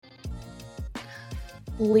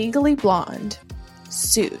Legally Blonde,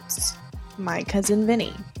 Suits, My Cousin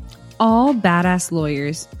Vinny. All badass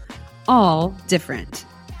lawyers, all different.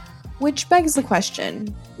 Which begs the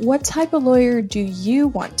question, what type of lawyer do you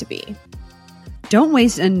want to be? Don't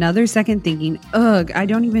waste another second thinking, ugh, I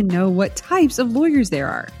don't even know what types of lawyers there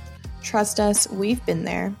are. Trust us, we've been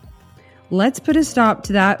there. Let's put a stop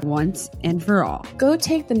to that once and for all. Go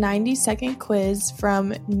take the 90-second quiz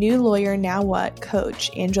from New Lawyer Now What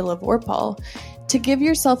coach Angela Vorpal to give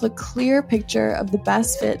yourself a clear picture of the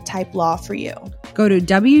best fit type law for you. Go to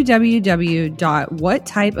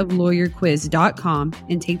www.whattypeoflawyerquiz.com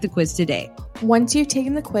and take the quiz today. Once you've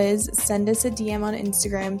taken the quiz, send us a DM on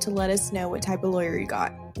Instagram to let us know what type of lawyer you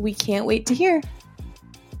got. We can't wait to hear.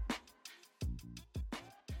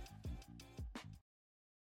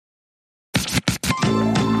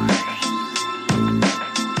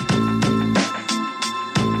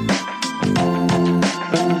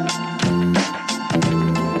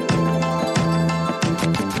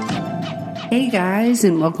 Hey guys,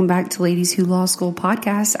 and welcome back to Ladies Who Law School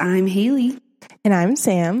podcast. I'm Haley. And I'm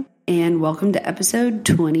Sam. And welcome to episode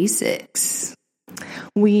 26.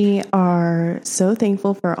 We are so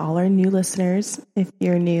thankful for all our new listeners. If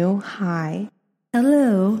you're new, hi.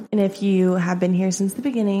 Hello. And if you have been here since the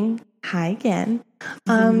beginning, hi again.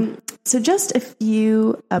 So just a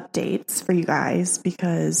few updates for you guys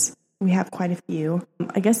because we have quite a few.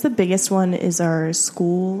 I guess the biggest one is our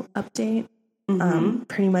school update.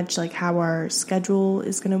 Pretty much like how our schedule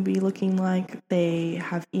is going to be looking like. They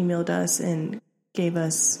have emailed us and gave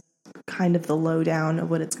us kind of the lowdown of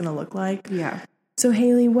what it's going to look like. Yeah. So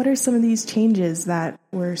Haley, what are some of these changes that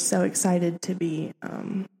we're so excited to be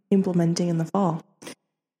implementing in the fall?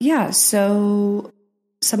 Yeah, so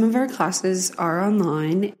some of our classes are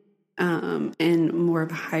online in more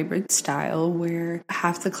of a hybrid style where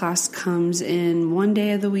half the class comes in one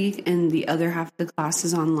day of the week and the other half of the class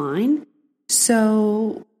is online.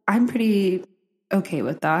 So I'm pretty okay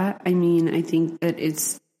with that. I mean, I think that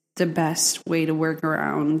it's the best way to work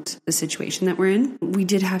around the situation that we're in. We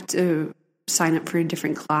did have to sign up for a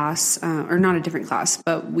different class, or not a different class,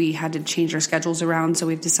 but we had to change our schedules around. So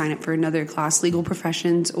we have to sign up for another class, legal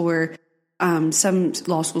professions, or some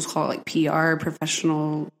law schools call it like PR,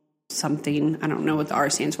 professional something. I don't know what the R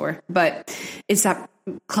stands for, but it's that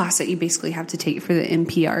class that you basically have to take for the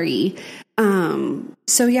MPRE.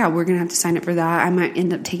 So yeah, we're going to have to sign up for that. I might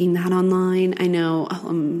end up taking that online. I know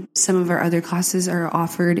some of our other classes are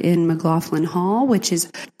offered in McLaughlin Hall, which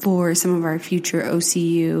is for some of our future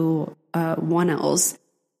OCU 1Ls.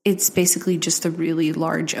 It's basically just a really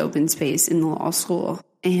large open space in the law school.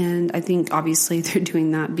 And I think obviously they're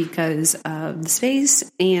doing that because of the space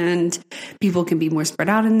and people can be more spread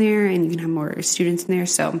out in there and you can have more students in there.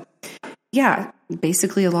 So yeah,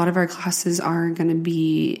 basically a lot of our classes are going to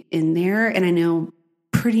be in there. And I know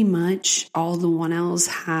pretty much all the 1Ls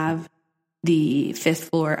have the 5th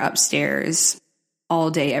floor upstairs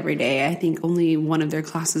all day, every day. I think only one of their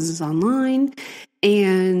classes is online.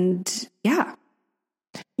 And yeah.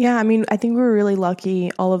 Yeah, I mean, I think we were really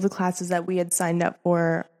lucky. All of the classes that we had signed up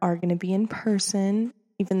for are going to be in person,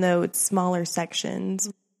 even though it's smaller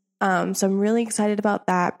sections. So I'm really excited about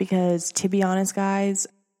that because, to be honest, guys,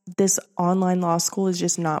 this online law school is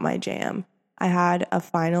just not my jam. I had a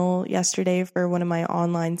final yesterday for one of my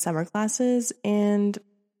online summer classes, and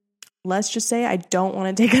let's just say I don't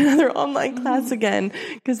want to take another online class again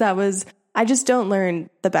because I just don't learn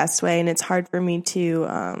the best way, and it's hard for me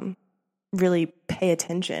to really pay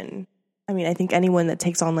attention. I mean, I think anyone that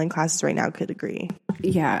takes online classes right now could agree.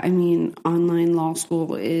 Yeah, I mean, online law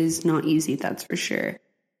school is not easy, that's for sure.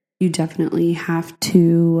 You definitely have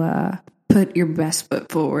to put your best foot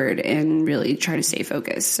forward and really try to stay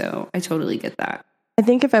focused. So I totally get that. I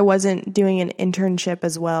think if I wasn't doing an internship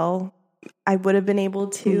as well, I would have been able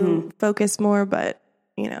to focus more, but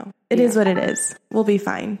it is what it is. We'll be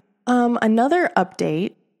fine. Another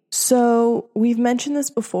update. So we've mentioned this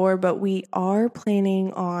before, but we are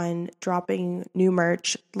planning on dropping new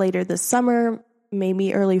merch later this summer,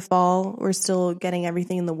 maybe early fall. We're still getting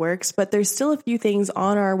everything in the works, but there's still a few things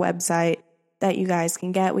on our website that you guys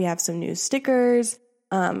can get. We have some new stickers.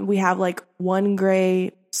 We have like one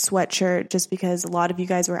gray sweatshirt just because a lot of you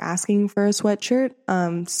guys were asking for a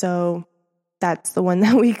sweatshirt. So that's the one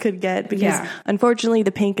that we could get because unfortunately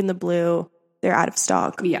the pink and the blue, they're out of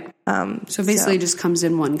stock. Yeah. So basically it just comes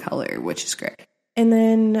in one color, which is great. And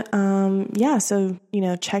then, so,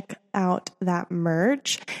 check out that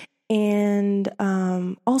merch. And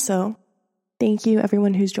also, thank you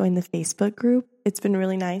everyone who's joined the Facebook group. It's been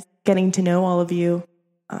really nice getting to know all of you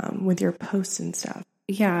with your posts and stuff.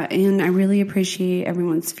 Yeah, and I really appreciate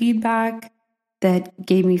everyone's feedback that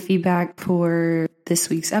gave me feedback for this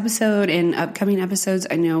week's episode and upcoming episodes.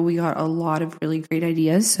 I know we got a lot of really great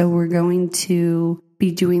ideas, so we're going to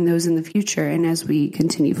be doing those in the future and as we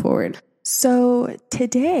continue forward. So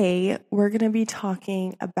today we're going to be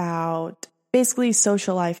talking about basically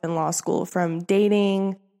social life in law school, from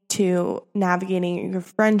dating to navigating your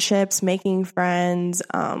friendships, making friends,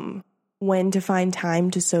 when to find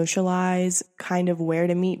time to socialize, kind of where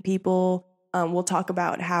to meet people. We'll talk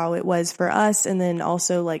about how it was for us, and then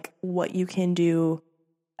also like what you can do,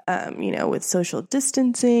 with social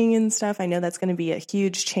distancing and stuff. I know that's going to be a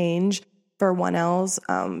huge change for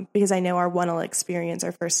 1Ls, because I know our 1L experience,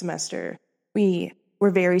 our first semester, we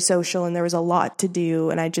were very social and there was a lot to do,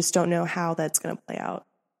 and I just don't know how that's going to play out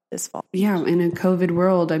this fall. Yeah, in a COVID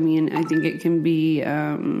world, I mean, I think it can be,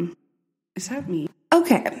 is that me?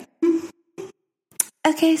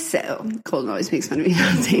 Okay, so Colton always makes fun of me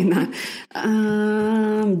for saying that.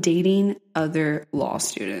 Dating other law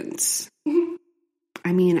students.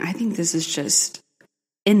 I mean, I think this is just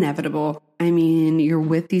inevitable. I mean, you're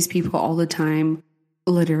with these people all the time,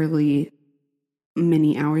 literally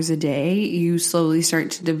many hours a day. You slowly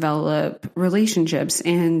start to develop relationships,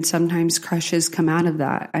 and sometimes crushes come out of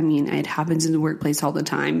that. I mean, it happens in the workplace all the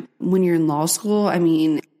time. When you're in law school, I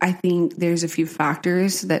mean, I think there's a few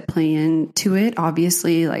factors that play into it.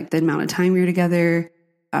 Obviously, like the amount of time you're together,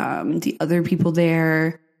 the other people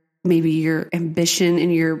there, maybe your ambition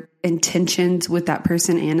and your intentions with that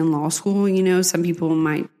person and in law school. You know, some people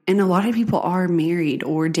might, and a lot of people are married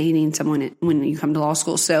or dating someone when you come to law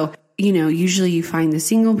school. So, you know, usually you find the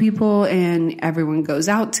single people and everyone goes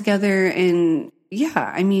out together. And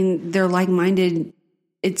yeah, I mean, they're like-minded.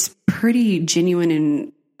 It's pretty genuine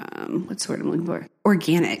and, what's the word I'm looking for?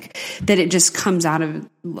 Organic, that it just comes out of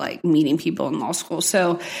like meeting people in law school.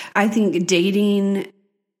 So I think dating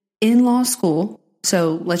in law school,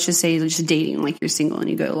 so let's just say just dating, like you're single and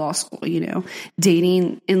you go to law school, you know,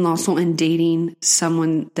 dating in law school and dating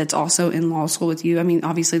someone that's also in law school with you. I mean,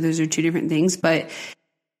 obviously those are two different things, but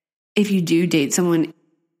if you do date someone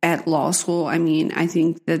at law school, I mean, I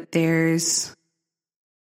think that there's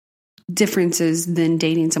differences than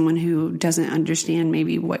dating someone who doesn't understand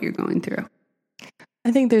maybe what you're going through.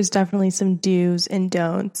 I think there's definitely some do's and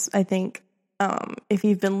don'ts. I think if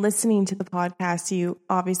you've been listening to the podcast, you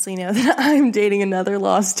obviously know that I'm dating another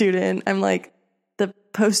law student. I'm like the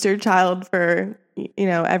poster child for,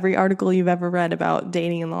 every article you've ever read about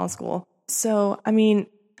dating in law school. So, I mean,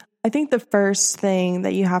 I think the first thing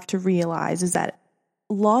that you have to realize is that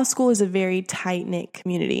law school is a very tight-knit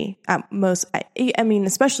community at most. I mean,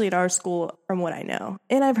 especially at our school, from what I know.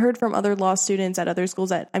 And I've heard from other law students at other schools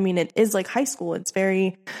that, I mean, it is like high school. It's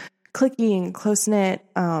very cliquey and close-knit.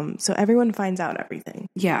 So everyone finds out everything.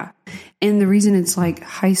 Yeah. And the reason it's like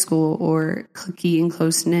high school or cliquey and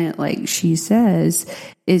close-knit, like she says,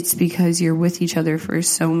 it's because you're with each other for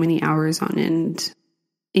so many hours on end.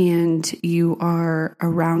 And you are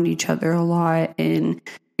around each other a lot, and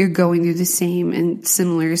you're going through the same and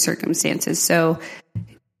similar circumstances. So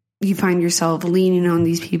you find yourself leaning on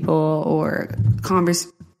these people or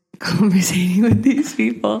conversating with these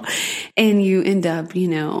people, and you end up,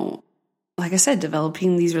 like I said,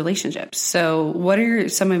 developing these relationships. So what are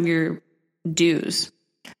some of your do's?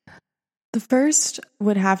 The first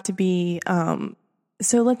would have to be,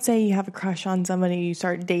 so let's say you have a crush on somebody, you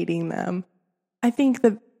start dating them. I think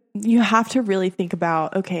that you have to really think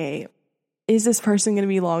about, okay, is this person going to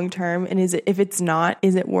be long-term? And if it's not,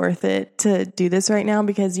 is it worth it to do this right now?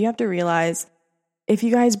 Because you have to realize if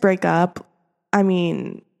you guys break up, I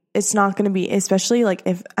mean, it's not going to be, especially like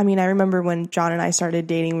I remember when John and I started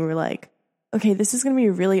dating, we were like, okay, this is going to be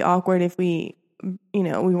really awkward if we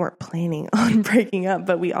weren't planning on breaking up,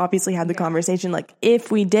 but we obviously had the conversation. Like,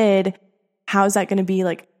 if we did, how is that going to be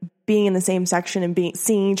like being in the same section and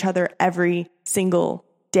seeing each other every single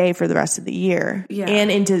day for the rest of the year? Yeah.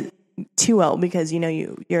 And into 2L, because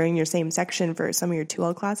you're in your same section for some of your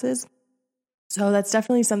 2L classes. So that's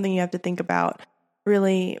definitely something you have to think about.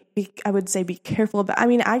 Really, I would say be careful about. I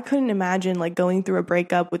mean, I couldn't imagine like going through a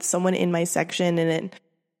breakup with someone in my section, and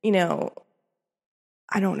it,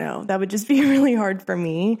 I don't know, that would just be really hard for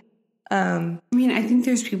me. I mean, I think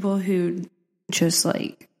there's people who just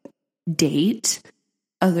like date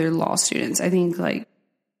other law students. I think like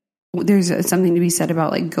there's something to be said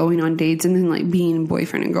about like going on dates and then like being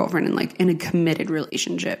boyfriend and girlfriend and like in a committed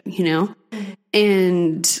relationship, Mm-hmm.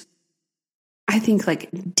 And I think like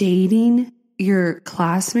dating your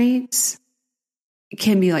classmates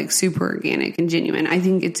can be like super organic and genuine. I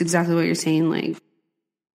think it's exactly what you're saying. Like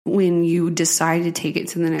when you decide to take it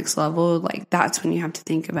to the next level, like that's when you have to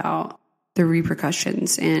think about the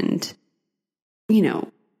repercussions and,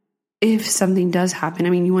 if something does happen, I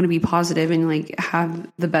mean, you want to be positive and like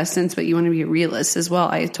have the best sense, but you want to be a realist as well.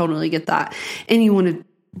 I totally get that. And you want to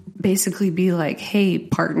basically be like, hey,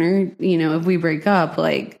 partner, you know, if we break up,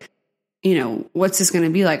 like, you know, what's this going to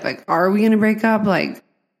be like? Like, are we going to break up? Like,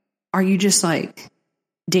 are you just like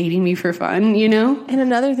dating me for fun, you know? And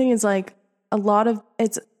another thing is like a lot of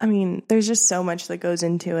there's just so much that goes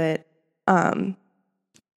into it. Like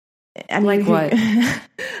what?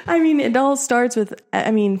 I mean, it all starts with,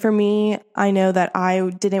 for me, I know that I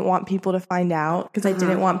didn't want people to find out because I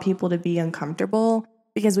didn't want people to be uncomfortable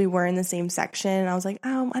because we were in the same section. And I was like,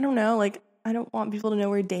 I don't know. Like, I don't want people to know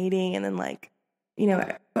we're dating. And then like, you know,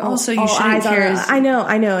 but also you shouldn't care. I know.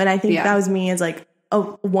 And I think that was me as like a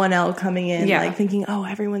 1L coming in, like thinking, oh,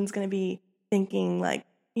 everyone's going to be thinking like,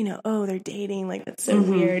 you know, oh, they're dating. Like, that's so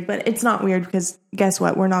weird. But it's not weird because guess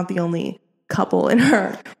what? We're not the only couple in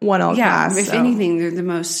our 1L class. If anything, they're the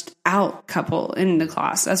most out couple in the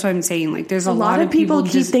class. That's what I'm saying. Like, there's a lot of people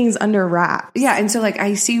keep things under wraps. Yeah, and so like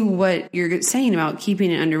I see what you're saying about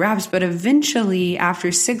keeping it under wraps, but eventually,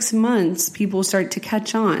 after 6 months, people start to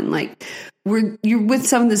catch on. Like, you're with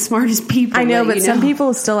some of the smartest people. I know, but some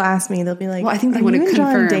people still ask me. They'll be like, "Well, I think they want to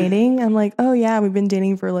confirm dating." I'm like, "Oh yeah, we've been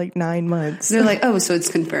dating for like 9 months." They're like, "Oh, so it's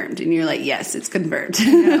confirmed," and you're like, "Yes, it's confirmed."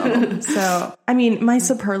 So, I mean, my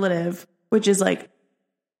superlative, which is like,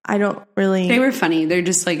 I don't really... They were funny. They're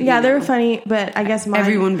just like... Yeah, they were funny, but I guess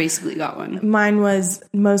everyone basically got one. Mine was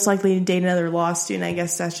most likely to date another law student. I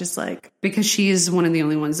guess that's just like... Because she is one of the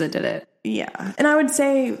only ones that did it. Yeah. And I would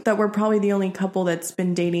say that we're probably the only couple that's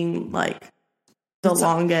been dating like the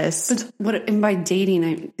longest. And by dating,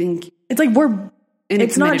 I think... It's like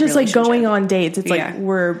it's not just like going on dates. It's like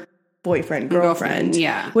we're boyfriend, girlfriend.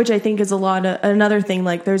 Yeah. Which I think is another thing.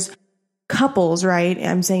 Like there's couples, right?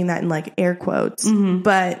 I'm saying that in like air quotes,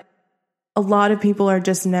 but a lot of people are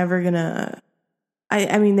just never gonna.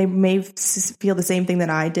 I mean, they may feel the same thing that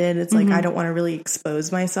I did. It's like I don't want to really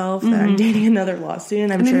expose myself that I'm dating another law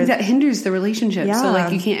student. I'm sure that hinders the relationship. Yeah. So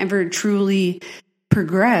like you can't ever truly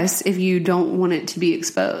progress if you don't want it to be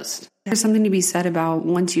exposed. There's something to be said about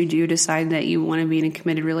once you do decide that you want to be in a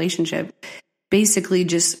committed relationship, basically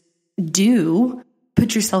just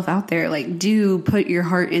put yourself out there, like put your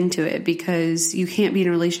heart into it, because you can't be in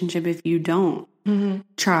a relationship if you don't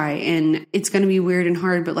try. And it's going to be weird and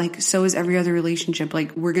hard, but like, so is every other relationship.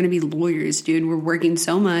 Like, we're going to be lawyers, dude. We're working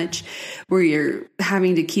so much where you're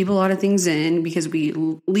having to keep a lot of things in because we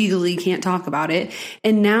legally can't talk about it.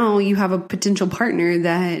 And now you have a potential partner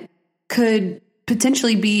that could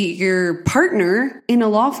potentially be your partner in a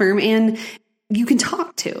law firm and you can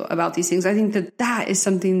talk to about these things. I think that is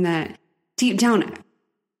something that deep down,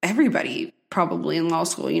 everybody probably in law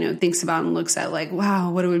school, you know, thinks about and looks at like,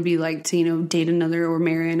 wow, what it would be like to, you know, date another or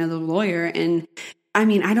marry another lawyer. And I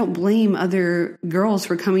mean, I don't blame other girls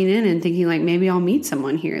for coming in and thinking like, maybe I'll meet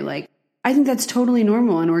someone here. Like, I think that's totally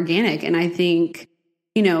normal and organic. And I think,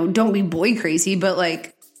 you know, don't be boy crazy, but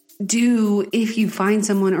like, if you find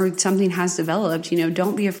someone or something has developed, you know,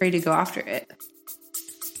 don't be afraid to go after it.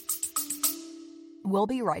 We'll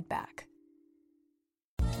be right back.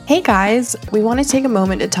 Hey guys, we want to take a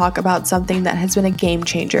moment to talk about something that has been a game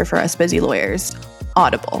changer for us busy lawyers,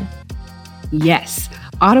 Audible. Yes,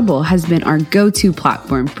 Audible has been our go-to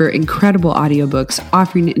platform for incredible audiobooks,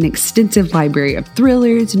 offering an extensive library of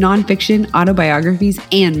thrillers, nonfiction, autobiographies,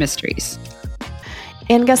 and mysteries.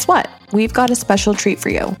 And guess what? We've got a special treat for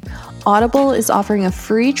you. Audible is offering a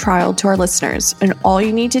free trial to our listeners, and all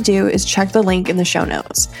you need to do is check the link in the show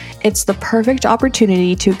notes. It's the perfect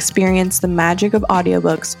opportunity to experience the magic of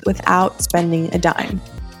audiobooks without spending a dime.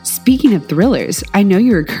 Speaking of thrillers, I know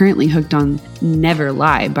you are currently hooked on Never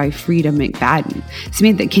Lie by Frida McFadden.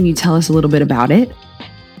 Samantha, can you tell us a little bit about it?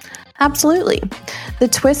 Absolutely. The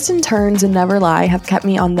twists and turns in Never Lie have kept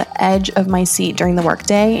me on the edge of my seat during the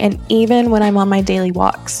workday and even when I'm on my daily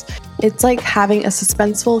walks. It's like having a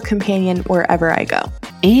suspenseful companion wherever I go.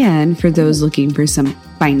 And for those looking for some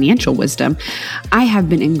financial wisdom, I have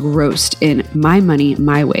been engrossed in My Money,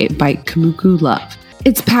 My Way by Kumiko Love.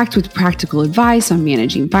 It's packed with practical advice on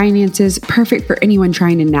managing finances, perfect for anyone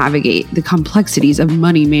trying to navigate the complexities of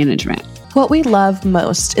money management. What we love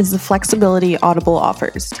most is the flexibility Audible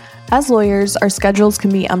offers. As lawyers, our schedules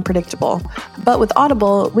can be unpredictable, but with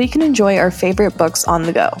Audible, we can enjoy our favorite books on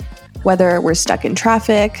the go, whether we're stuck in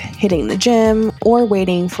traffic, hitting the gym, or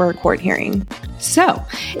waiting for a court hearing. So,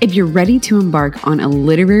 if you're ready to embark on a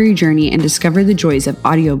literary journey and discover the joys of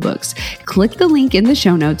audiobooks, click the link in the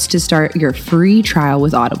show notes to start your free trial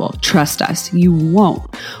with Audible. Trust us, you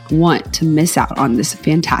won't want to miss out on this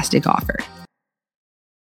fantastic offer.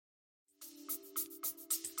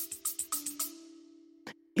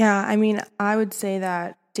 Yeah, I mean, I would say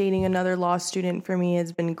that dating another law student for me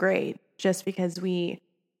has been great, just because we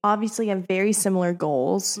obviously have very similar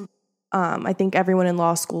goals. I think everyone in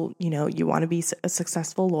law school, you want to be a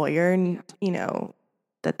successful lawyer, and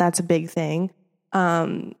that's a big thing.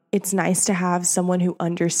 It's nice to have someone who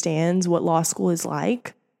understands what law school is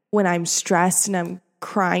like. When I'm stressed and I'm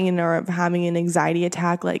crying or having an anxiety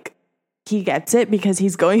attack, like, he gets it because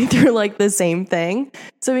he's going through like the same thing.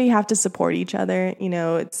 So we have to support each other.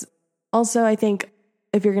 It's also, I think,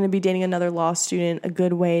 if you're going to be dating another law student, a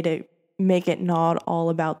good way to make it not all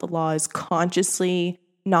about the law is consciously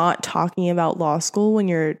not talking about law school when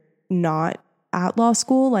you're not at law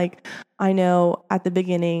school. Like, I know at the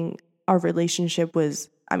beginning, our relationship was,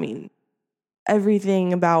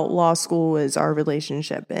 everything about law school was our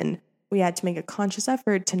relationship. And we had to make a conscious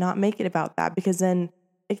effort to not make it about that, because then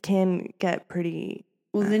it can get pretty...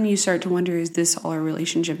 Well, then you start to wonder, is this all our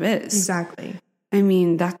relationship is? Exactly.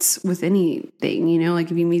 That's with anything,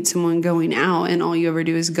 like if you meet someone going out and all you ever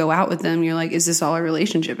do is go out with them, you're like, is this all our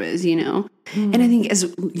relationship is, And I think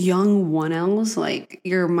as young 1Ls, like,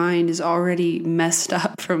 your mind is already messed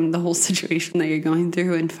up from the whole situation that you're going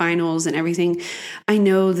through and finals and everything. I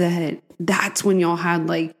know that's when y'all had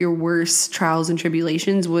like your worst trials and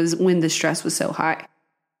tribulations, was when the stress was so high.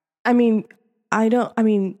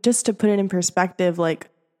 Just to put it in perspective, like,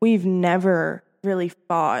 we've never really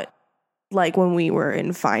fought like when we were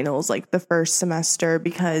in finals, like the first semester,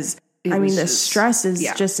 because the stress is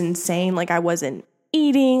just insane. Like, I wasn't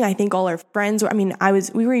eating. I think all our friends were,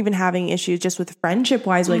 we were even having issues just with friendship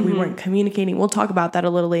wise. Like, we weren't communicating. We'll talk about that a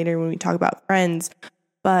little later when we talk about friends.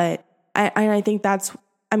 But I think that's,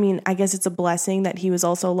 I guess it's a blessing that he was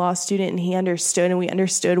also a law student and he understood, and we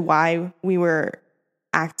understood why we were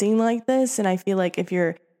acting like this. And I feel like if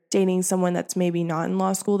you're dating someone that's maybe not in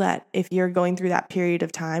law school, that if you're going through that period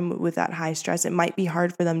of time with that high stress, it might be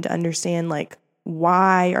hard for them to understand, like,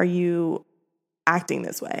 why are you acting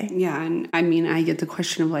this way? Yeah. And I get the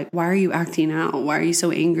question of like, why are you acting out? Why are you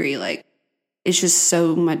so angry? Like, it's just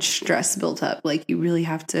so much stress built up. Like, you really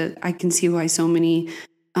have to, I can see why so many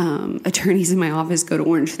attorneys in my office go to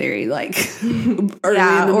Orange Theory, like early in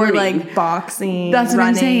the morning. Or like boxing. That's running. What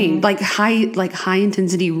I'm saying. Like high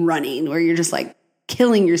intensity running, where you're just like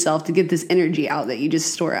killing yourself to get this energy out that you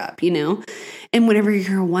just store up, And whenever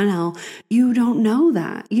you're a 1L, you don't know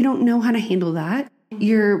that. You don't know how to handle that.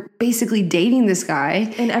 You're basically dating this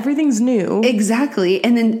guy. And everything's new. Exactly.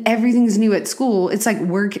 And then everything's new at school. It's like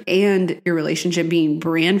work and your relationship being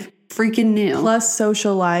brand freaking new. Plus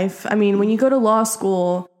social life. When you go to law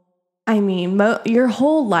school, your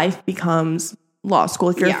whole life becomes law school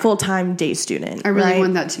if you're a full-time day student. I really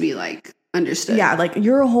want that to be like understood. Yeah, like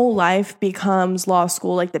your whole life becomes law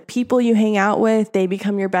school. Like, the people you hang out with, they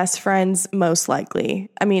become your best friends most likely.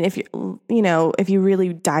 If you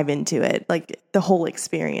really dive into it, like the whole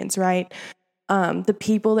experience, right? The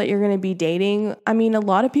people that you're going to be dating, a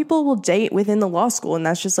lot of people will date within the law school, and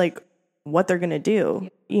that's just like what they're going to do,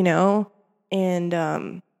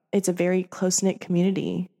 and it's a very close-knit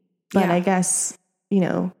community. But I guess,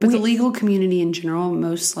 But the legal community in general,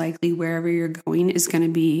 most likely wherever you're going, is going to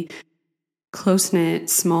be close-knit,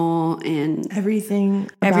 small, and everything.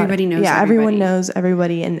 Everybody knows everybody. Everyone knows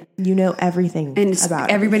everybody, and everything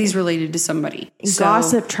about everybody's related to somebody.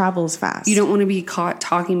 Gossip travels fast. You don't want to be caught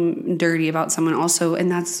talking dirty about someone also.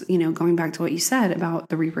 And that's, going back to what you said about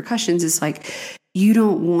the repercussions, is like, you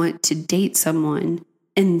don't want to date someone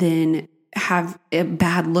and then have a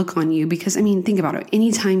bad look on you, because think about it.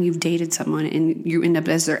 Anytime you've dated someone and you end up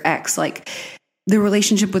as their ex, like, the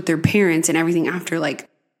relationship with their parents and everything after, like,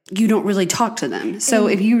 you don't really talk to them. So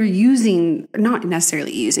if you were not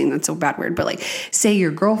necessarily using, that's a bad word, but like, say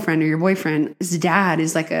your girlfriend or your boyfriend's dad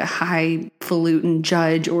is like a highfalutin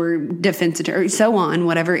judge or defense attorney or so on,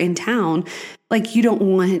 whatever, in town, like, you don't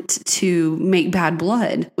want to make bad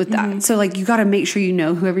blood with that. So like, you got to make sure you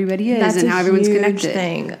know who everybody is and how everyone's connected.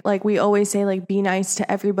 Thing. Like, we always say, like, be nice to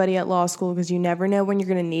everybody at law school, because you never know when you're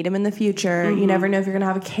going to need them in the future. You never know if you're going to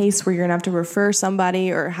have a case where you're going to have to refer somebody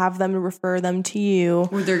or have them refer them to you.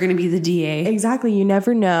 Or they're going to be the DA. Exactly. You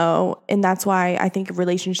never know. And that's why I think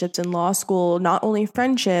relationships in law school, not only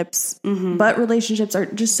friendships, but relationships, are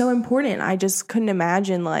just so important. I just couldn't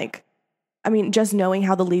imagine, like, just knowing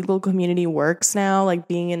how the legal community works now, like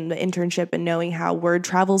being in the internship and knowing how word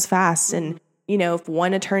travels fast. And, if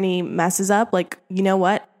one attorney messes up, like, you know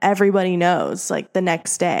what? Everybody knows, like, the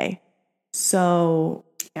next day. So,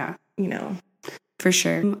 yeah, for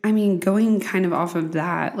sure. Going kind of off of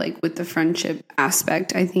that, like with the friendship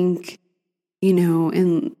aspect, I think,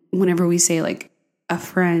 and whenever we say like a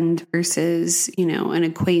friend versus, an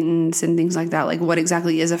acquaintance and things like that. Like, what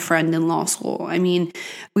exactly is a friend in law school? I mean,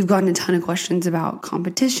 we've gotten a ton of questions about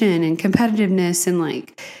competition and competitiveness and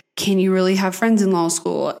like, can you really have friends in law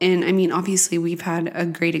school? And I mean, obviously we've had a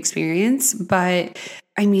great experience, but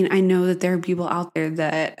I mean, I know that there are people out there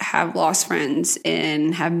that have lost friends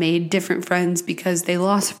and have made different friends because they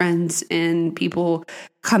lost friends, and people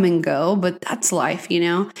come and go, but that's life,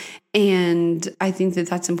 And I think that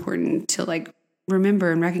that's important to like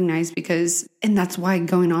remember and recognize and that's why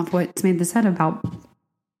going off what Samantha said about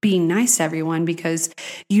being nice to everyone, because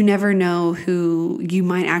you never know who you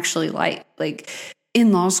might actually like. Like,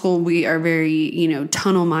 in law school, we are very,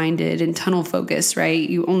 tunnel minded and tunnel focused, right?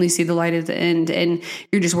 You only see the light at the end and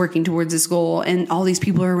you're just working towards this goal, and all these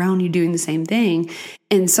people are around you doing the same thing.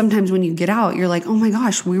 And sometimes when you get out, you're like, oh my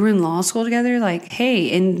gosh, we were in law school together. Like,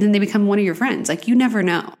 hey, and then they become one of your friends. Like, you never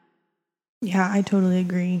know. Yeah, I totally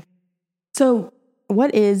agree. So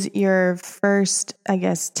what is your first, I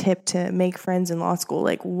guess, tip to make friends in law school?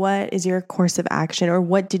 Like, what is your course of action, or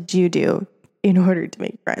what did you do in order to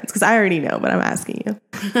make friends? Because I already know, but I'm asking you.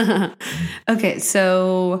 Okay,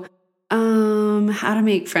 so how to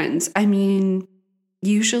make friends. I mean,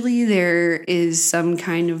 usually there is some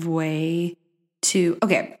kind of way to,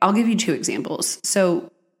 okay, I'll give you 2 examples.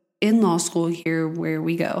 So in law school here where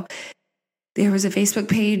we go, there was a Facebook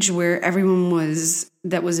page where everyone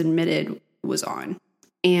that was admitted was on.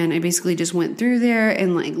 And I basically just went through there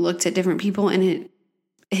and like looked at different people, and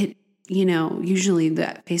it usually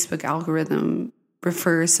that Facebook algorithm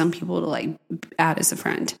refers some people to like add as a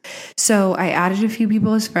friend. So I added a few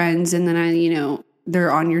people as friends, and then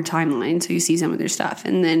they're on your timeline, so you see some of their stuff.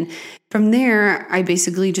 And then from there, I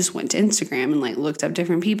basically just went to Instagram and like looked up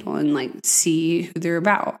different people and like see who they're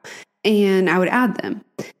about, and I would add them.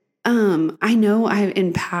 I know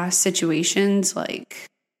in past situations, like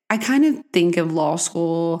I kind of think of law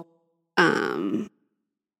school,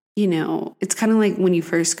 it's kind of like when you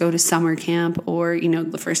first go to summer camp or,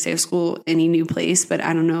 the first day of school, any new place. But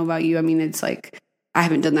I don't know about you. I mean, it's like, I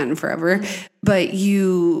haven't done that in forever, but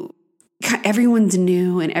everyone's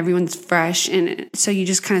new and everyone's fresh. And so you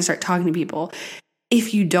just kind of start talking to people.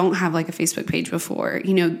 If you don't have like a Facebook page before,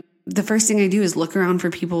 the first thing I do is look around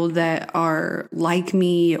for people that are like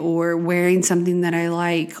me or wearing something that I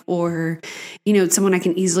like, or, someone I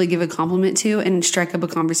can easily give a compliment to and strike up a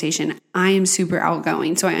conversation. I am super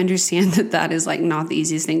outgoing, so I understand that is like not the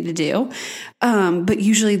easiest thing to do. But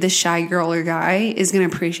usually the shy girl or guy is going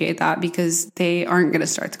to appreciate that because they aren't going to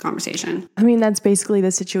start the conversation. I mean, that's basically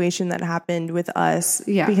the situation that happened with us.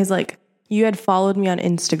 Yeah. Because like you had followed me on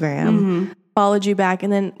Instagram, followed you back,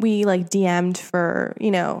 and then we like DM'd for,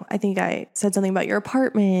 I think I said something about your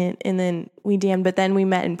apartment, and then we DM'd, but then we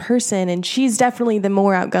met in person, and she's definitely the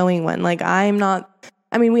more outgoing one. Like I'm not,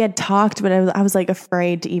 we had talked, but I was like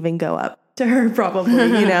afraid to even go up to her probably,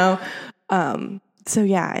 So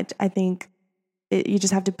yeah, I think you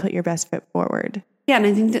just have to put your best foot forward. Yeah. And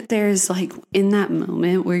I think that there's like in that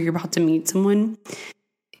moment where you're about to meet someone,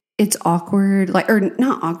 it's awkward, or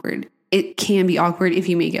not awkward. It can be awkward if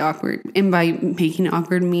you make it awkward. And by making it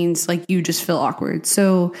awkward means like you just feel awkward.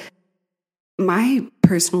 So my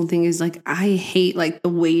personal thing is like, I hate like the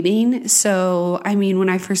waiting. So, when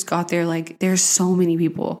I first got there, like there's so many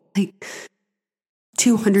people, like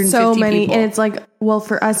 250 so many people. And it's like, well,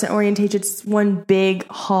 for us at Orientation, it's one big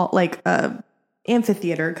hall, like a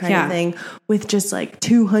amphitheater kind of thing with just like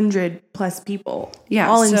 200 plus people. Yeah.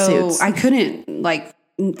 All in suits. I couldn't like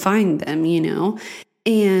find them,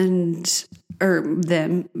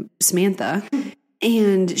 Samantha,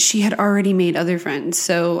 and she had already made other friends.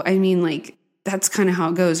 So, like that's kind of how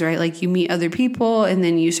it goes, right? Like you meet other people and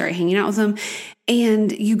then you start hanging out with them,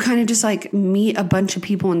 and you kind of just like meet a bunch of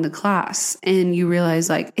people in the class, and you realize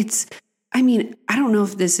like I don't know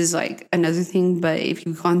if this is like another thing, but if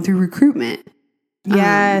you've gone through recruitment,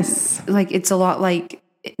 yes, like it's a lot like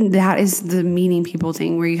that is the meeting people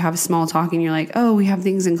thing where you have small talk and you're like, oh, we have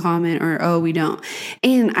things in common, or, oh, we don't.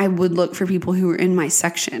 And I would look for people who were in my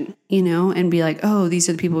section, and be like, oh, these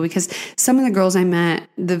are the people, because some of the girls I met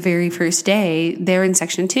the very first day, they're in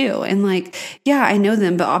section 2. And like, yeah, I know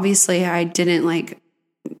them, but obviously I didn't like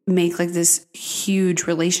make like this huge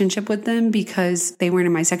relationship with them because they weren't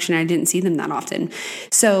in my section. I didn't see them that often.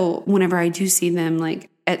 So whenever I do see them, like,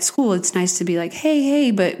 at school, it's nice to be like,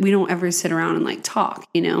 hey, but we don't ever sit around and like talk,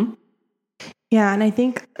 Yeah. And I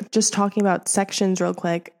think just talking about sections real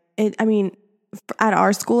quick, at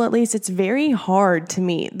our school, at least, it's very hard to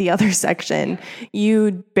meet the other section.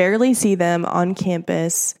 You barely see them on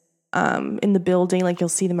campus, in the building, like you'll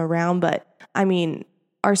see them around. But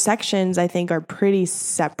our sections, I think, are pretty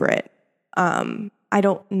separate. I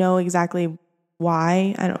don't know exactly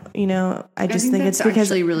why. I just think it's it's because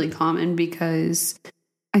actually really common, because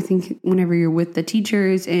I think whenever you're with the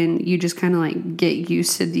teachers and you just kind of like get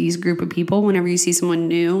used to these group of people, whenever you see someone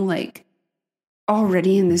new, like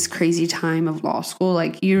already in this crazy time of law school,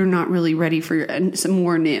 like you're not really ready for some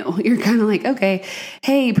more new. You're kind of like, okay,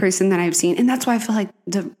 hey, person that I've seen. And that's why I feel like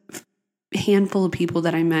the handful of people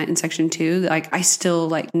that I met in section 2, like I still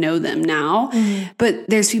like know them now, but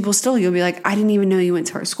there's people still, you'll be like, I didn't even know you went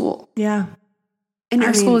to our school. Yeah. And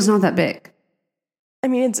our school is not that big. I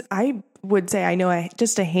mean, I would say I know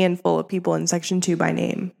just a handful of people in section 2 by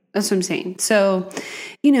name. That's what I'm saying. So,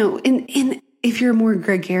 and if you're a more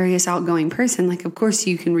gregarious, outgoing person, like, of course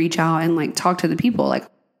you can reach out and like talk to the people like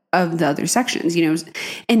of the other sections,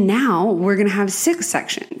 and now we're going to have 6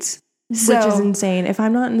 sections. So, which is insane. If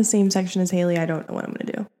I'm not in the same section as Haley, I don't know what I'm going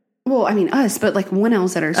to do. Well, I mean, us, but like one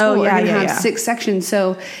else at our school are going to have 6 sections.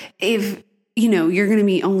 So if, you're going to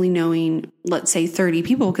be only knowing, let's say 30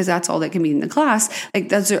 people, because that's all that can be in the class. Like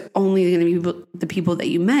those are only going to be the people that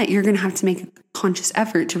you met. You're going to have to make a conscious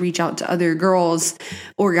effort to reach out to other girls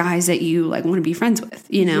or guys that you like want to be friends with,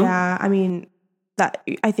 Yeah. I mean, that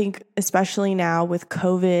I think especially now with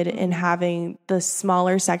COVID and having the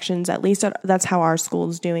smaller sections, at least that's how our school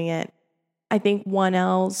is doing it. I think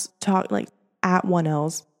 1Ls at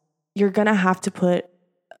 1Ls, you're going to have to put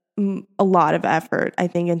a lot of effort, I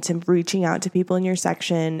think, into reaching out to people in your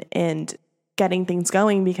section and getting things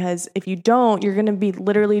going, because if you don't, you're going to be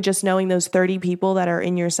literally just knowing those 30 people that are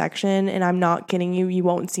in your section. And I'm not kidding you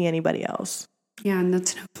won't see anybody else. Yeah, and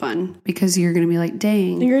that's no fun, because you're going to be like,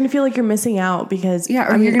 dang. You're going to feel like you're missing out because...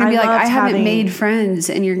 Yeah, or you're going to be like, I haven't made friends.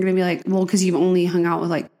 And you're going to be like, well, because you've only hung out with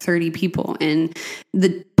like 30 people. And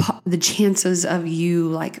the chances of you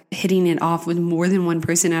like hitting it off with more than one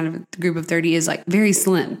person out of a group of 30 is like very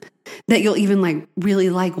slim, that you'll even like really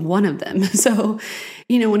like one of them. So,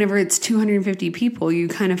 whenever it's 250 people, you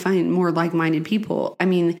kind of find more like-minded people. I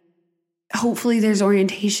mean, hopefully there's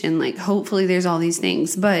orientation, like hopefully there's all these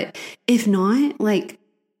things, but if not, like,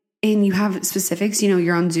 and you have specifics,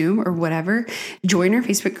 you're on Zoom or whatever, join our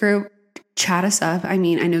Facebook group, chat us up. I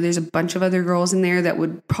mean, I know there's a bunch of other girls in there that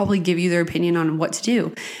would probably give you their opinion on what to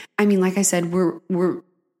do. I mean, like I said, we're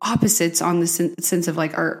opposites on the sense of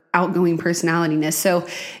like our outgoing personalityness. So,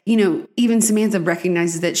 even Samantha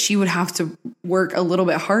recognizes that she would have to work a little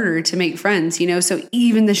bit harder to make friends, so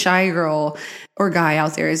even the shy girl or guy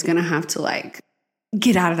out there is going to have to like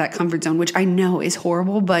get out of that comfort zone, which I know is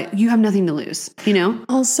horrible, but you have nothing to lose,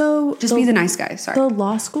 Also, just be the nice guy. Sorry. The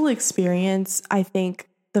law school experience, I think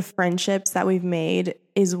the friendships that we've made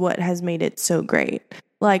is what has made it so great.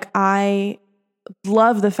 Like, I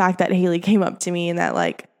love the fact that Haley came up to me and that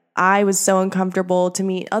like I was so uncomfortable to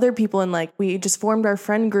meet other people, and like we just formed our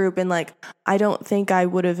friend group, and like I don't think I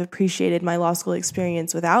would have appreciated my law school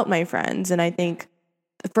experience without my friends. And I think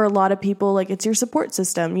for a lot of people, like it's your support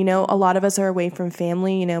system. A lot of us are away from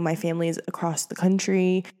family. My family is across the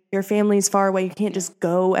country. Your family's far away. You can't just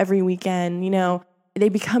go every weekend. They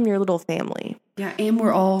become your little family. Yeah, and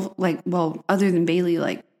we're all like, well, other than Bailey,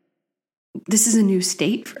 like this is a new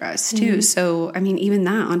state for us too. Mm-hmm. So, I mean, even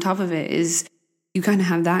that on top of it is you kind of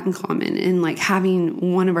have that in common, and like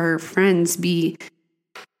having one of our friends be,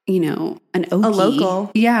 an Okie, a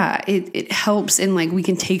local. Yeah, it helps, and like we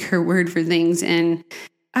can take her word for things, and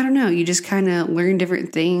I don't know, you just kind of learn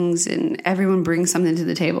different things, and everyone brings something to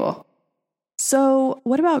the table. So,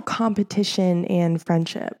 what about competition and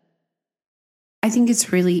friendship? I think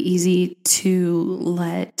it's really easy to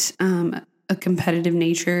let a competitive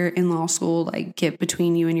nature in law school like get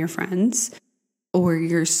between you and your friends or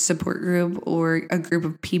your support group or a group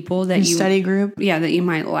of people that you study group. Yeah, that you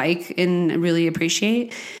might like and really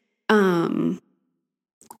appreciate.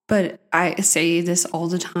 But I say this all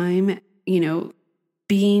the time,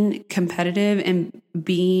 being competitive and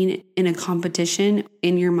being in a competition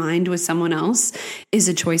in your mind with someone else is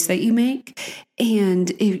a choice that you make.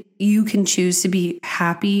 And if you can choose to be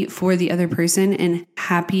happy for the other person and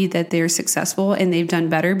happy that they're successful and they've done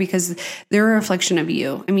better because they're a reflection of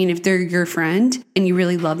you. I mean, if they're your friend and you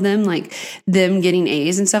really love them, like them getting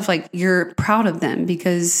A's and stuff, like you're proud of them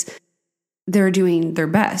because they're doing their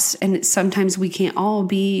best. And sometimes we can't all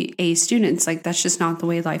be A students. Like that's just not the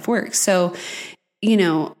way life works. So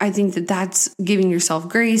I think that that's giving yourself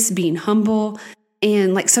grace, being humble.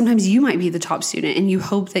 And like sometimes you might be the top student and you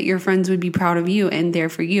hope that your friends would be proud of you and there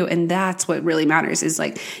for you. And that's what really matters, is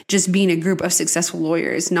like just being a group of successful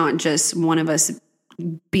lawyers, not just one of us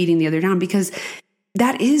beating the other down, because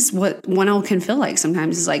that is what 1L can feel like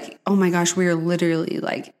sometimes, is like, oh my gosh, we're literally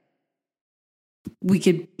like,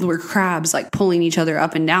 we're crabs like pulling each other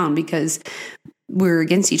up and down because we're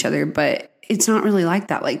against each other. But it's not really like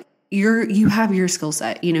that. Like, you have your skill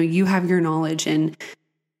set, you have your knowledge, and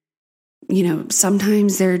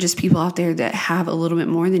sometimes there are just people out there that have a little bit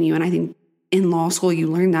more than you. And I think in law school, you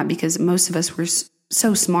learn that because most of us were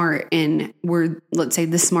so smart and we're, let's say,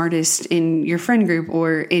 the smartest in your friend group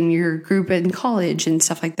or in your group in college and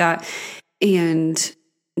stuff like that. And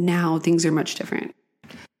now things are much different.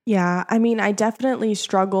 Yeah. I mean, I definitely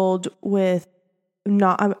struggled with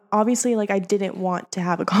obviously, like, I didn't want to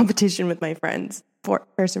have a competition with my friends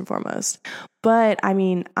first and foremost. But I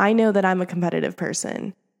mean, I know that I'm a competitive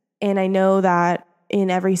person. And I know that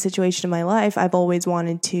in every situation in my life, I've always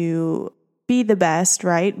wanted to be the best,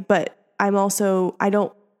 right? But I'm also,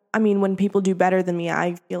 when people do better than me,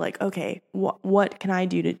 I feel like, okay, what can I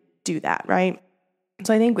do to do that, right?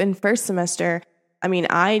 So I think in first semester,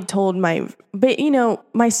 I told my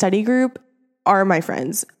study group are my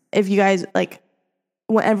friends. If you guys, like,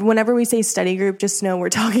 whenever we say study group, just know we're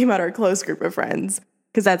talking about our close group of friends,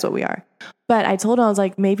 because that's what we are. But I told him, I was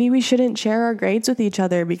like, maybe we shouldn't share our grades with each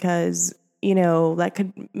other because, that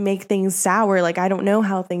could make things sour. Like, I don't know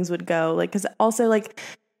how things would go. Like, because also, like,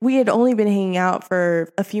 we had only been hanging out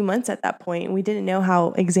for a few months at that point, and we didn't know how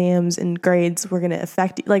exams and grades were going to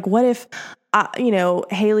affect. Like, what if,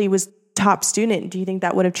 Haley was top student? Do you think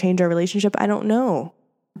that would have changed our relationship? I don't know.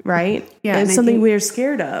 Right? Yeah. It's something we're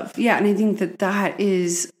scared of. Yeah. And I think that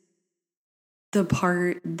is the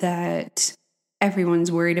part that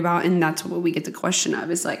everyone's worried about. And that's what we get the question of,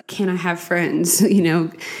 is like, can I have friends?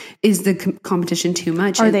 Is the competition too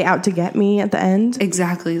much? Are they out to get me at the end?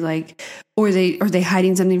 Exactly. Like, are they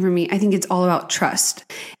hiding something from me? I think it's all about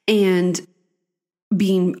trust and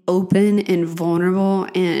being open and vulnerable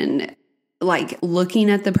and like looking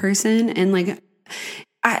at the person. And like,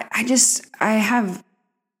 I have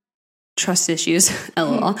trust issues,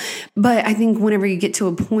 lol. But I think whenever you get to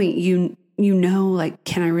a point, like,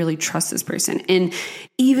 can I really trust this person? And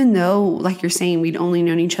even though, like you're saying, we'd only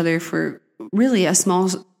known each other for really a small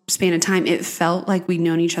span of time, it felt like we'd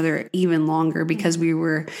known each other even longer because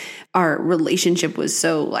our relationship was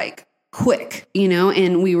so like quick,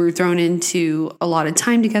 and we were thrown into a lot of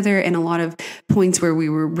time together and a lot of points where we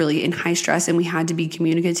were really in high stress, and we had to be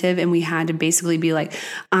communicative, and we had to basically be like,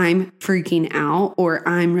 I'm freaking out, or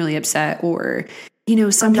I'm really upset, or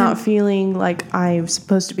sometimes I'm not feeling like I'm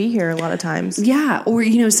supposed to be here a lot of times. Yeah. Or,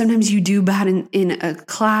 sometimes you do bad in a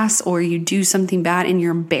class, or you do something bad and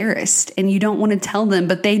you're embarrassed and you don't want to tell them,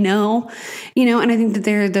 but they know, and I think that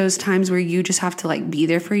there are those times where you just have to like be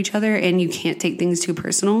there for each other and you can't take things too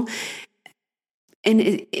personal. And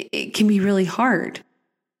it can be really hard.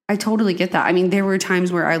 I totally get that. There were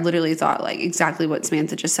times where I literally thought like exactly what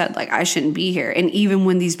Samantha just said, like, I shouldn't be here. And even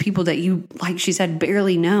when these people that you, like she said,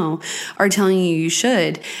 barely know are telling you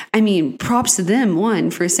should, props to them,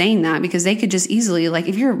 one, for saying that, because they could just easily, like,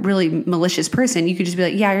 if you're a really malicious person, you could just be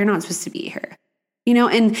like, yeah, you're not supposed to be here.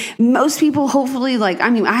 And most people, hopefully, like,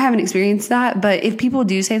 I haven't experienced that, but if people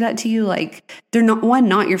do say that to you, like, they're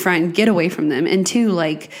not your friend, get away from them. And two,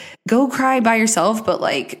 like, go cry by yourself, but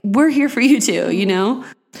like, we're here for you too,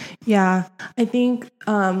 Yeah, I think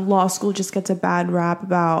law school just gets a bad rap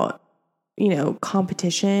about,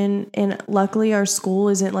 competition. And luckily our school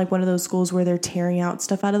isn't like one of those schools where they're tearing out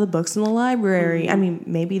stuff out of the books in the library.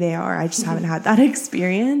 Maybe they are. I just haven't had that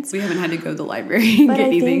experience. We haven't had to go to the library and get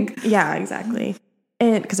anything. Yeah, exactly.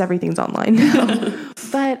 And because everything's online now.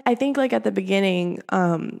 But I think like at the beginning,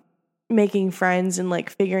 making friends and like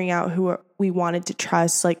figuring out who we wanted to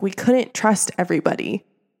trust, like we couldn't trust everybody.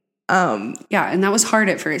 Yeah. And that was hard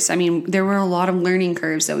at first. There were a lot of learning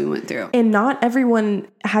curves that we went through. And not everyone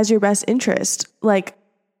has your best interest. Like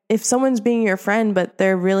if someone's being your friend, but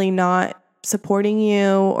they're really not supporting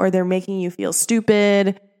you, or they're making you feel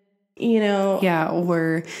stupid, Yeah.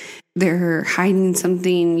 Or they're hiding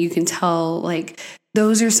something, you can tell, like,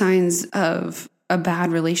 those are signs of a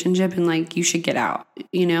bad relationship, and like, you should get out,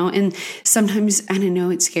 and sometimes, and I know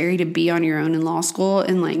it's scary to be on your own in law school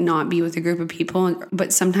and like not be with a group of people,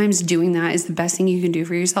 but sometimes doing that is the best thing you can do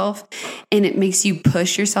for yourself. And it makes you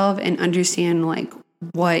push yourself and understand like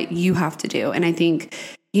what you have to do. And I think,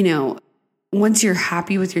 once you're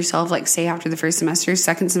happy with yourself, like say after the first semester,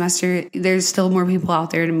 second semester, there's still more people out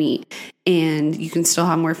there to meet and you can still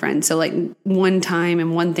have more friends. So like one time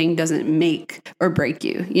and one thing doesn't make or break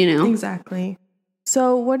you, Exactly.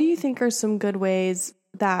 So what do you think are some good ways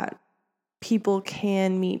that people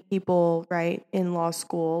can meet people, right, in law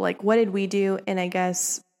school? Like what did we do? And I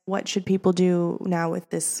guess what should people do now with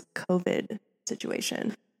this COVID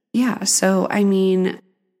situation? Yeah. So,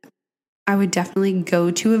 I would definitely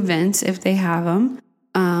go to events if they have them.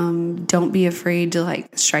 Don't be afraid to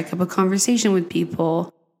like strike up a conversation with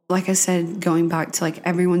people. Like I said, going back to like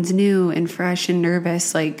everyone's new and fresh and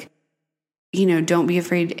nervous, like don't be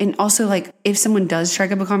afraid. And also, like, if someone does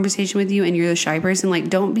strike up a conversation with you and you're the shy person, like,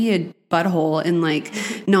 don't be a butthole and, like,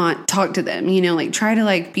 not talk to them, like, try to,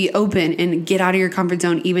 like, be open and get out of your comfort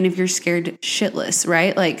zone, even if you're scared shitless,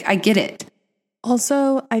 right? Like, I get it.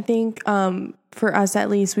 Also, I think for us, at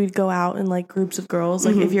least, we'd go out in, like, groups of girls.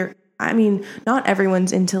 Like, not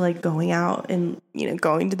everyone's into, like, going out and,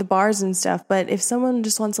 going to the bars and stuff. But if someone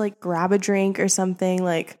just wants to, like, grab a drink or something,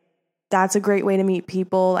 like, that's a great way to meet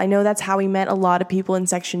people. I know that's how we met a lot of people in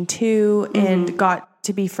section 2 and got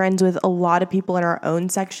to be friends with a lot of people in our own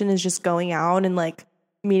section, is just going out and, like,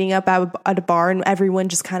 meeting up at a bar, and everyone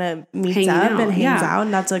just kind of meets Hanging up out, and hangs out.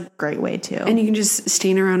 And that's a great way too. And you can just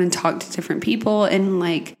stand around and talk to different people and,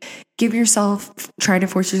 like, try to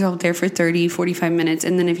force yourself there for 30, 45 minutes.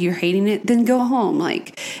 And then if you're hating it, then go home.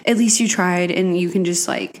 Like, at least you tried, and you can just,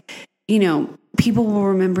 like, people will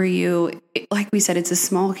remember you. Like we said, it's a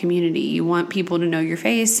small community. You want people to know your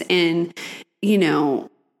face and,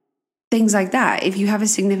 things like that. If you have a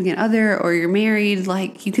significant other or you're married,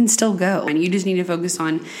 like, you can still go, and you just need to focus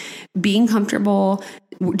on being comfortable,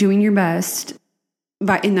 doing your best.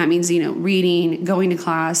 And that means, reading, going to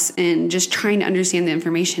class, and just trying to understand the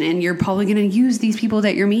information. And you're probably going to use these people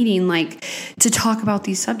that you're meeting, like, to talk about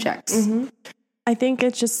these subjects. Mm-hmm. I think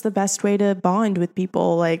it's just the best way to bond with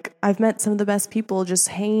people. Like, I've met some of the best people just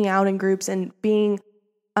hanging out in groups and being,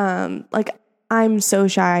 like, I'm so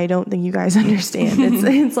shy. I don't think you guys understand.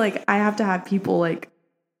 It's like, I have to have people, like,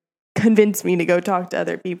 convince me to go talk to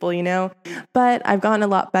other people, but I've gotten a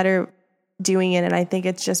lot better doing it. And I think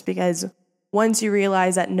it's just because once you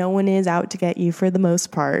realize that no one is out to get you for the most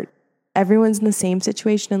part, everyone's in the same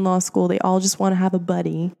situation in law school. They all just want to have a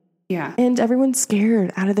buddy. Yeah. And everyone's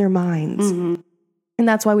scared out of their minds. Mm-hmm. And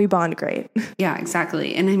that's why we bond great. Yeah,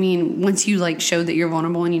 exactly. And I mean, once you, like, show that you're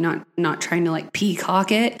vulnerable and you're not trying to, like,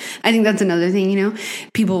 peacock it, I think that's another thing,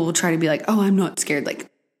 people will try to be like, oh, I'm not scared. Like,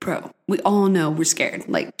 bro, we all know we're scared.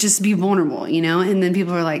 Like, just be vulnerable, and then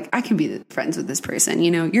people are like, I can be friends with this person.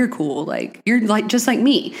 You're cool. Like, you're, like, just like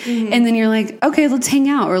me. Mm-hmm. And then you're like, okay, let's hang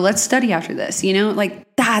out or let's study after this,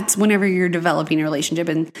 like, that's whenever you're developing a relationship,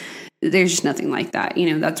 and there's just nothing like that.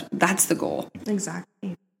 That's the goal.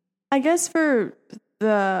 Exactly. I guess for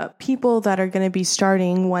the people that are going to be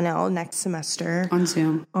starting 1L next semester on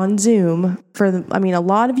Zoom, a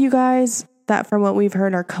lot of you guys that, from what we've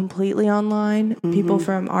heard, are completely online. Mm-hmm. People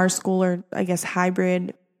from our school are, I guess,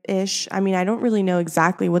 hybrid-ish. I don't really know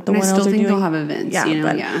exactly what the 1Ls are doing. I still think they'll have events.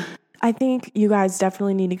 Yeah. I think you guys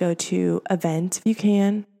definitely need to go to events if you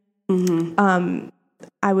can. Mm-hmm.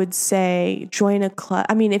 I would say join a club.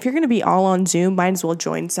 If you're going to be all on Zoom, might as well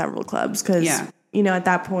join several clubs, because at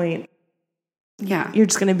that point, you're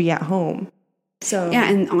just going to be at home. So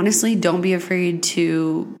and honestly, don't be afraid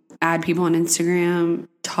to add people on Instagram,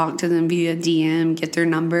 talk to them via DM, get their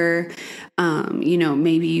number.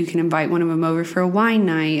 Maybe you can invite one of them over for a wine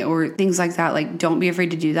night or things like that. Like, don't be afraid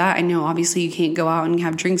to do that. I know obviously you can't go out and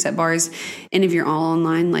have drinks at bars. And if you're all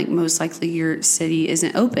online, like, most likely your city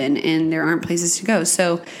isn't open and there aren't places to go.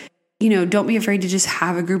 So, don't be afraid to just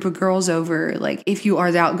have a group of girls over. Like, if you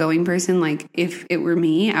are the outgoing person, like, if it were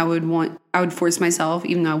me, I would force myself,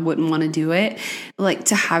 even though I wouldn't want to do it, like,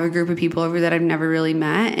 to have a group of people over that I've never really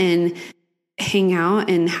met and hang out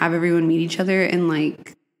and have everyone meet each other. And,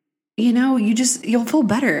 like, you'll feel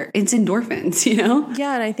better. It's endorphins,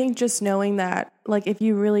 Yeah. And I think just knowing that, like, if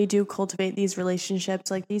you really do cultivate these relationships,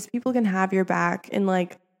 like, these people can have your back, and,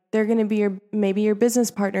 like, they're going to be maybe your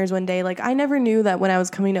business partners one day. Like, I never knew that when I was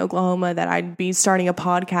coming to Oklahoma that I'd be starting a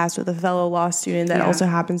podcast with a fellow law student that also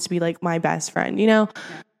happens to be, like, my best friend,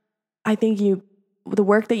 I think the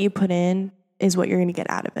work that you put in is what you're going to get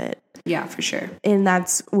out of it. Yeah, for sure. And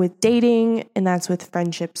that's with dating, and that's with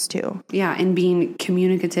friendships too. Yeah, and being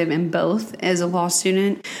communicative in both as a law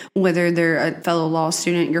student, whether they're a fellow law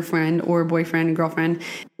student, your friend or boyfriend, girlfriend,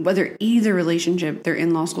 whether either relationship they're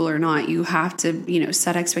in law school or not, you have to,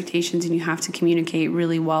 set expectations and you have to communicate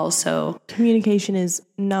really well. So communication is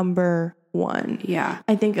number one. Yeah.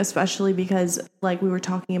 I think especially because, like we were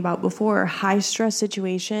talking about before, high stress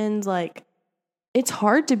situations, like, it's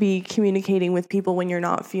hard to be communicating with people when you're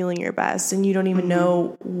not feeling your best and you don't even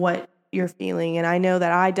know what you're feeling. And I know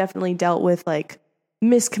that I definitely dealt with, like,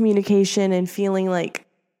 miscommunication and feeling like,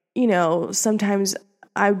 sometimes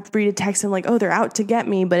I read a text and, like, oh, they're out to get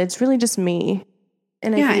me, but it's really just me.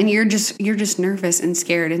 And and you're just nervous and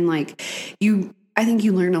scared, and, like, I think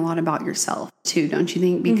you learn a lot about yourself too, don't you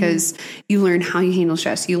think? Because you learn how you handle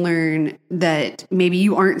stress. You learn that maybe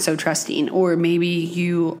you aren't so trusting, or maybe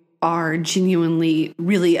you are genuinely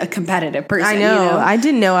really a competitive person. I know. I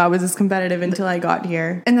didn't know I was this competitive until I got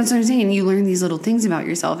here. And that's what I'm saying. You learn these little things about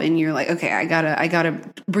yourself and you're like, okay, I gotta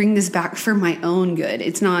bring this back for my own good.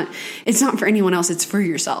 It's not for anyone else. It's for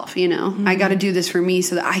yourself. Mm-hmm. I got to do this for me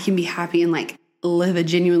so that I can be happy and like live a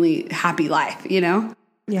genuinely happy life,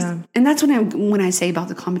 Yeah. And that's when I say about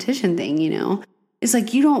the competition thing, it's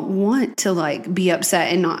like, you don't want to like be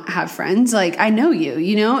upset and not have friends. Like, I know you,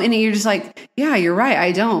 and you're just like, yeah, you're right.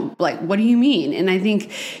 I don't. Like, what do you mean? And I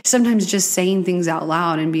think sometimes just saying things out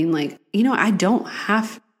loud and being like, I don't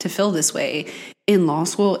have to feel this way in law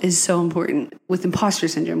school is so important with imposter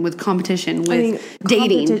syndrome, with competition, with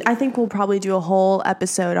dating. I think we'll probably do a whole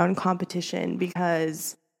episode on competition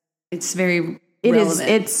because it's very relevant.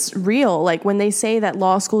 It's real. Like when they say that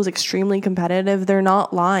law school is extremely competitive, they're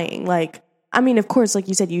not lying. Like, I mean, of course, like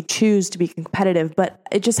you said, you choose to be competitive, but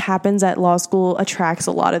it just happens that law school attracts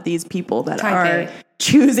a lot of these people that are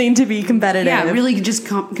choosing to be competitive. Yeah, really just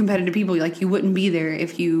competitive people. Like you wouldn't be there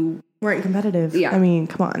if you weren't competitive. Yeah. I mean,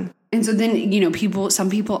 come on. And so then, some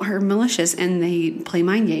people are malicious and they play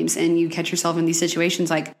mind games and you catch yourself in these situations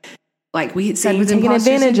like we had said, with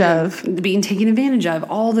imposter syndrome, being taken advantage of,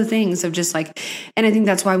 all the things of just like, and I think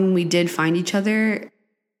that's why when we did find each other,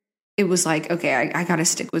 it was like, okay, I got to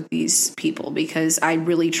stick with these people because I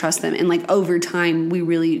really trust them. And like over time, we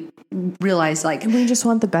really realized like, and we just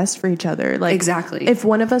want the best for each other. Like exactly. If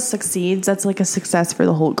one of us succeeds, that's like a success for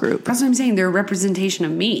the whole group. That's what I'm saying. They're a representation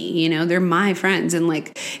of me, they're my friends. And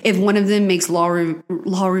like, if one of them makes law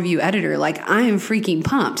review editor, like I am freaking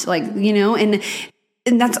pumped, like,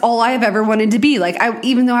 and that's all I have ever wanted to be. Like,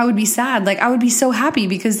 even though I would be sad, like I would be so happy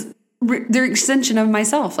because they're an extension of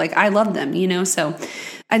myself. Like I love them, so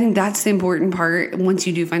I think that's the important part. Once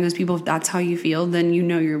you do find those people, if that's how you feel, then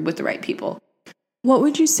you're with the right people. What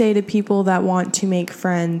would you say to people that want to make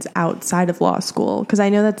friends outside of law school? Because I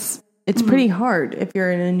know it's pretty hard if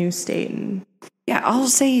you're in a new state. Yeah, I'll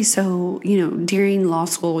say so, during law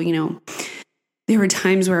school, there were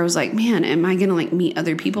times where I was like, man, am I going to like meet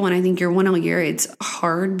other people? And I think your 1 year, it's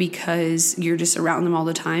hard because you're just around them all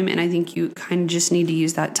the time. And I think you kind of just need to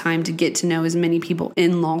use that time to get to know as many people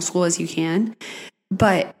in law school as you can.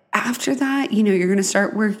 But after that, you're going to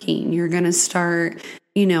start working. You're going to start,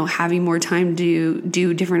 having more time to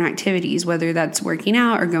do different activities, whether that's working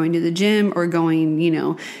out or going to the gym or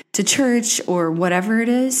going, to church or whatever it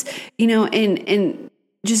is, and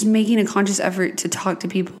just making a conscious effort to talk to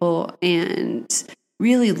people and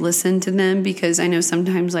really listen to them, because I know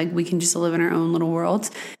sometimes like we can just live in our own little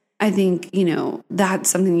worlds. I think, that's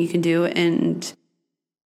something you can do. And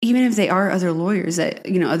even if they are other lawyers that,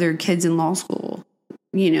 other kids in law school,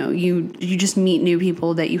 you just meet new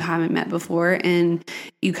people that you haven't met before and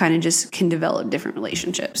you kind of just can develop different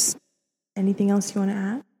relationships. Anything else you want to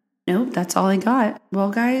add? Nope, that's all I got. Well,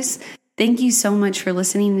 guys, thank you so much for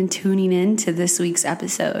listening and tuning in to this week's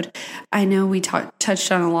episode. I know we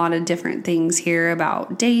touched on a lot of different things here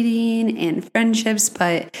about dating and friendships,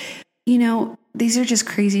 but these are just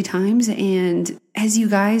crazy times. And as you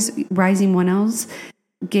guys, Rising 1Ls,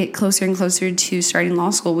 get closer and closer to starting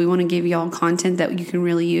law school, we want to give y'all content that you can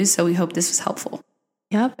really use. So we hope this was helpful.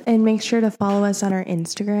 Yep. And make sure to follow us on our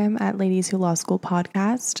Instagram at Ladies Who Law School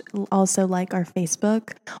Podcast. Also like our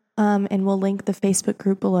Facebook. And we'll link the Facebook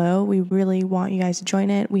group below. We really want you guys to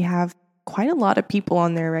join it. We have quite a lot of people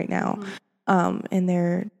on there right now. And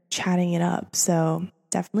they're chatting it up. So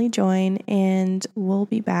definitely join, and we'll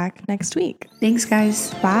be back next week. Thanks,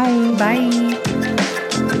 guys. Bye. Bye.